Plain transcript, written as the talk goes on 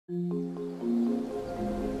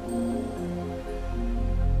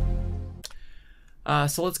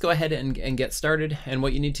So let's go ahead and get started. And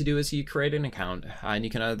what you need to do is you create an account, and you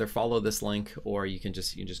can either follow this link or you can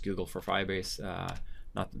just Google for Firebase.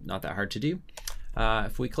 Not that hard to do.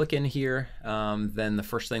 If we click in here, then the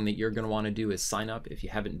first thing that you're going to want to do is sign up if you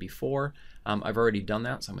haven't before. I've already done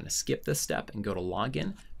that, so I'm going to skip this step and go to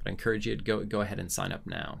login. But I encourage you to go ahead and sign up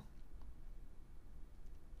now.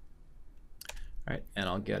 All right, and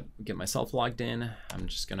I'll get myself logged in. I'm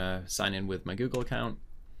just going to sign in with my Google account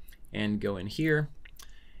and go in here.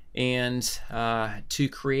 And to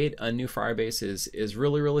create a new Firebase is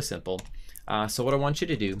really simple. So what I want you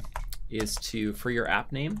to do is for your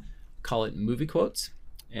app name, call it Moviequotes,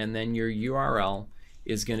 and then your URL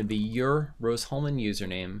is going to be your Rose Holman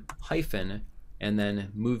username hyphen and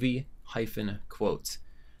then movie hyphen quotes.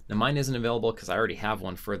 Now mine isn't available because I already have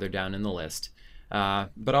one further down in the list,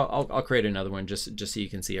 but I'll create another one just so you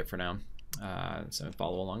can see it for now. So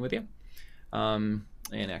follow along with you.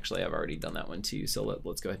 And actually I've already done that one too, so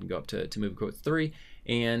let's go ahead and go up to Moviequotes 3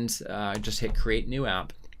 and just hit create new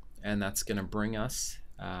app, and that's going to bring us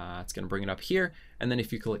it's going to bring it up here, and then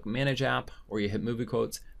if you click manage app or you hit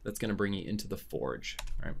Moviequotes, that's going to bring you into the Forge.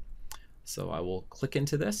 All right, so I will click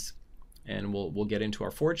into this and we'll get into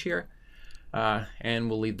our Forge here, and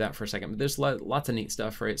we'll leave that for a second. But there's lots of neat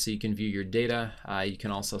stuff, right? So you can view your data, you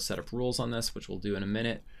can also set up rules on this, which we'll do in a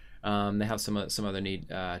minute. They have some other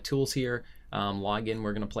neat tools here. Login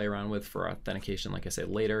we're going to play around with for authentication, like I said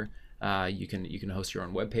later. You can host your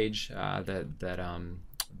own web page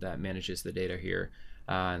that manages the data here,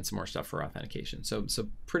 and some more stuff for authentication. So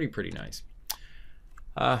pretty nice.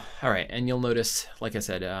 All right, and you'll notice, like I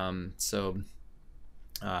said, Tyler's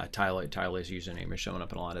username is showing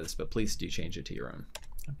up in a lot of this, but please do change it to your own.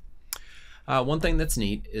 One thing that's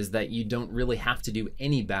neat is that you don't really have to do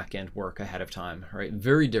any backend work ahead of time, right?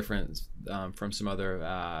 Very different from some other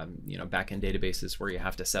backend databases where you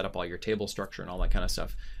have to set up all your table structure and all that kind of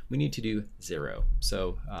stuff. We need to do zero.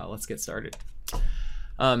 So let's get started.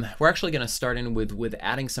 We're actually going to start in with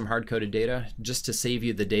adding some hard-coded data just to save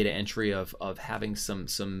you the data entry of having some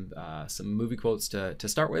movie quotes to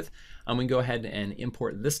start with. We can go ahead and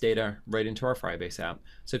import this data right into our Firebase app.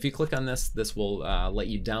 So if you click on this will let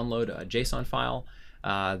you download a JSON file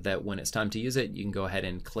that when it's time to use it, you can go ahead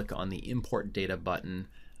and click on the import data button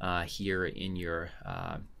here in your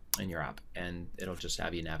app, and it'll just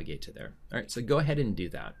have you navigate to there. All right, so go ahead and do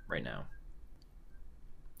that right now.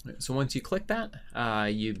 So once you click that,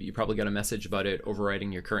 you probably got a message about it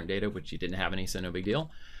overwriting your current data, which you didn't have any, so no big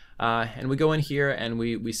deal. And we go in here and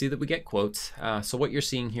we see that we get quotes. So what you're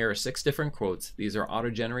seeing here are 6 different quotes. These are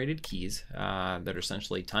auto-generated keys that are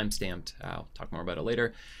essentially time-stamped. I'll talk more about it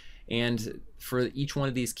later. And for each one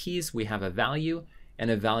of these keys, we have a value, and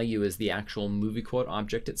a value is the actual movie quote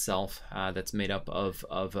object itself that's made up of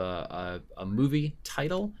a movie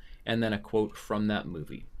title and then a quote from that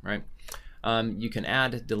movie, right? You can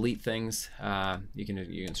add, delete things. You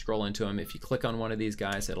can scroll into them. If you click on one of these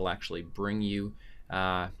guys, it'll actually bring you.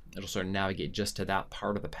 It'll sort of navigate just to that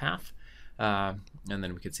part of the path, and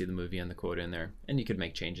then we could see the movie and the quote in there. And you could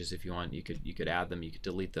make changes if you want. You could add them. You could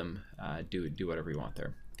delete them. Do whatever you want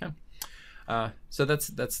there. Okay. So that's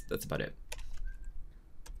about it.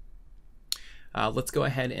 Let's go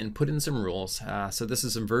ahead and put in some rules. So this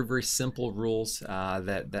is some very simple rules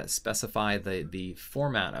that specify the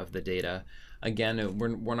format of the data. Again,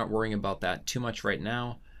 we're not worrying about that too much right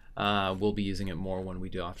now. We'll be using it more when we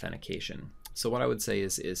do authentication. So what I would say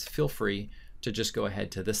is feel free to just go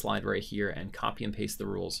ahead to this slide right here and copy and paste the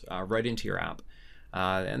rules right into your app.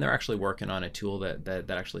 And they're actually working on a tool that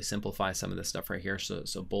actually simplifies some of this stuff right here.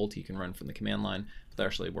 So Bolt you can run from the command line, but they're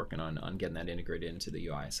actually working on getting that integrated into the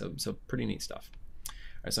UI. So pretty neat stuff. All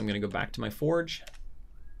right, so I'm going to go back to my Forge,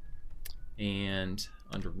 and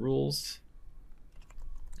under rules,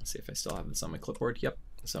 let's see if I still have this on my clipboard. Yep.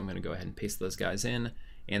 So I'm going to go ahead and paste those guys in,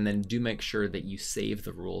 and then do make sure that you save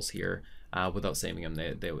the rules here. Without saving them,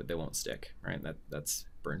 they won't stick. Right? That's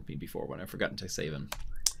burned me before when I've forgotten to save them.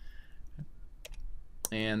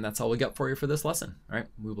 And that's all we got for you for this lesson. All right,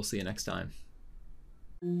 we will see you next time.